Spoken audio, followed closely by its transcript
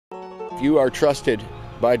if you are trusted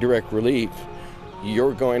by Direct Relief,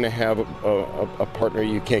 you're going to have a partner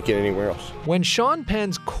you can't get anywhere else. When Sean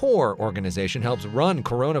Penn's CORE organization helps run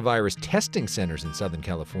coronavirus testing centers in Southern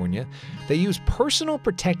California, they use personal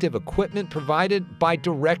protective equipment provided by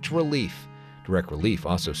Direct Relief. Direct Relief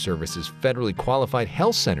also services federally qualified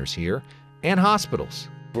health centers here and hospitals.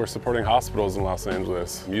 We're supporting hospitals in Los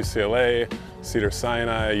Angeles, UCLA,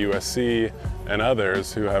 Cedars-Sinai, USC, and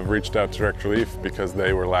others who have reached out to Direct Relief because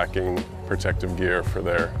they were lacking protective gear for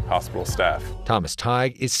their hospital staff. Thomas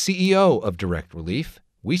Tighe is CEO of Direct Relief.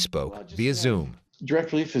 We spoke via Zoom.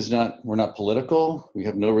 Direct Relief we're not political. We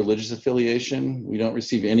have no religious affiliation. We don't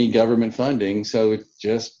receive any government funding. So it's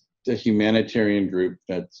just a humanitarian group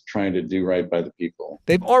that's trying to do right by the people.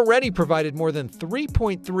 They've already provided more than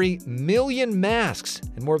 3.3 million masks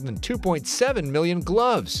and more than 2.7 million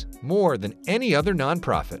gloves, more than any other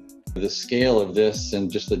nonprofit. The scale of this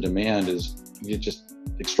and just the demand is just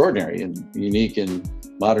extraordinary and unique in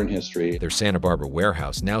modern history. Their Santa Barbara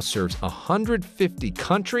warehouse now serves 150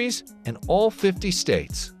 countries and all 50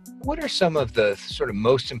 states. What are some of the sort of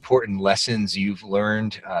most important lessons you've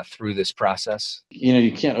learned through this process?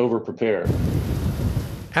 You can't over-prepare.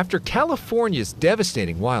 After California's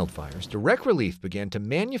devastating wildfires, Direct Relief began to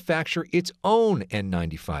manufacture its own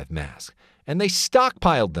N95 mask, and they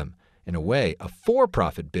stockpiled them in a way a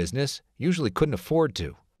for-profit business usually couldn't afford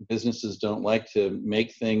to. Businesses don't like to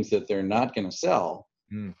make things that they're not going to sell.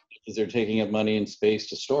 Because they're taking up money and space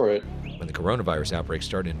to store it. When the coronavirus outbreak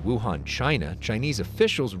started in Wuhan, China, Chinese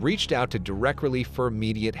officials reached out to Direct Relief for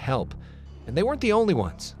immediate help. And they weren't the only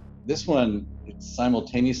ones. This one, it's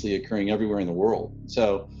simultaneously occurring everywhere in the world.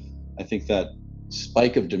 So I think that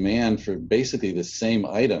spike of demand for basically the same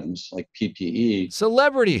items like PPE.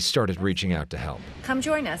 Celebrities started reaching out to help. Come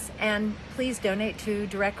join us and please donate to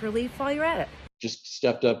Direct Relief while you're at it. Just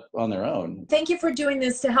stepped up on their own. Thank you for doing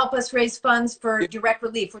this to help us raise funds for Direct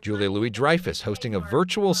Relief. Julia Louis Dreyfus hosting a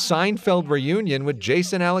virtual Seinfeld reunion with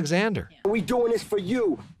Jason Alexander. We doing this for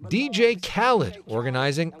you. DJ Khalid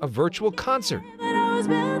organizing a virtual concert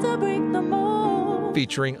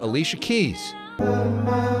featuring Alicia Keys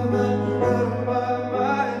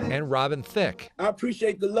and Robin Thicke. I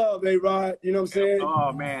appreciate the love, A-Rod. You know what I'm saying?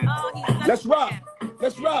 Oh, man. Let's rock.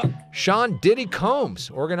 Let's rock. Sean Diddy Combs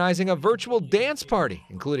organizing a virtual dance party,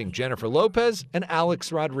 including Jennifer Lopez and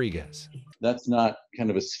Alex Rodriguez. That's not kind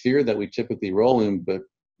of a sphere that we typically roll in, but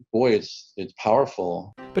boy, it's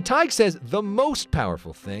powerful. But Tighe says the most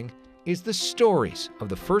powerful thing is the stories of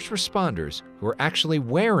the first responders who are actually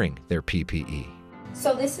wearing their PPE.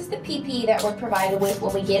 So this is the PPE that we're provided with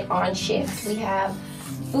when we get on shift. We have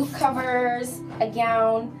boot covers, a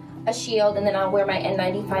gown, a shield, and then I'll wear my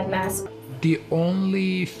N95 mask. The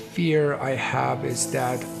only fear I have is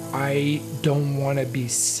that I don't want to be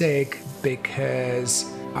sick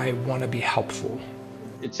because I want to be helpful.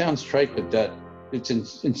 It sounds trite, but that it's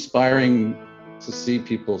inspiring to see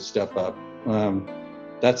people step up.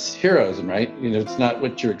 That's heroism, right? It's not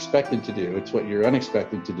what you're expected to do. It's what you're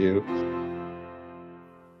unexpected to do.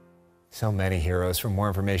 So many heroes. For more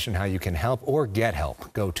information on how you can help or get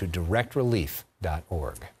help, go to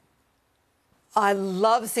directrelief.org. I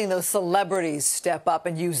love seeing those celebrities step up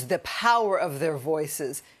and use the power of their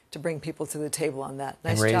voices to bring people to the table on that.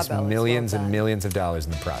 Nice job, Elex. And raise millions and millions of dollars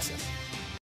in the process.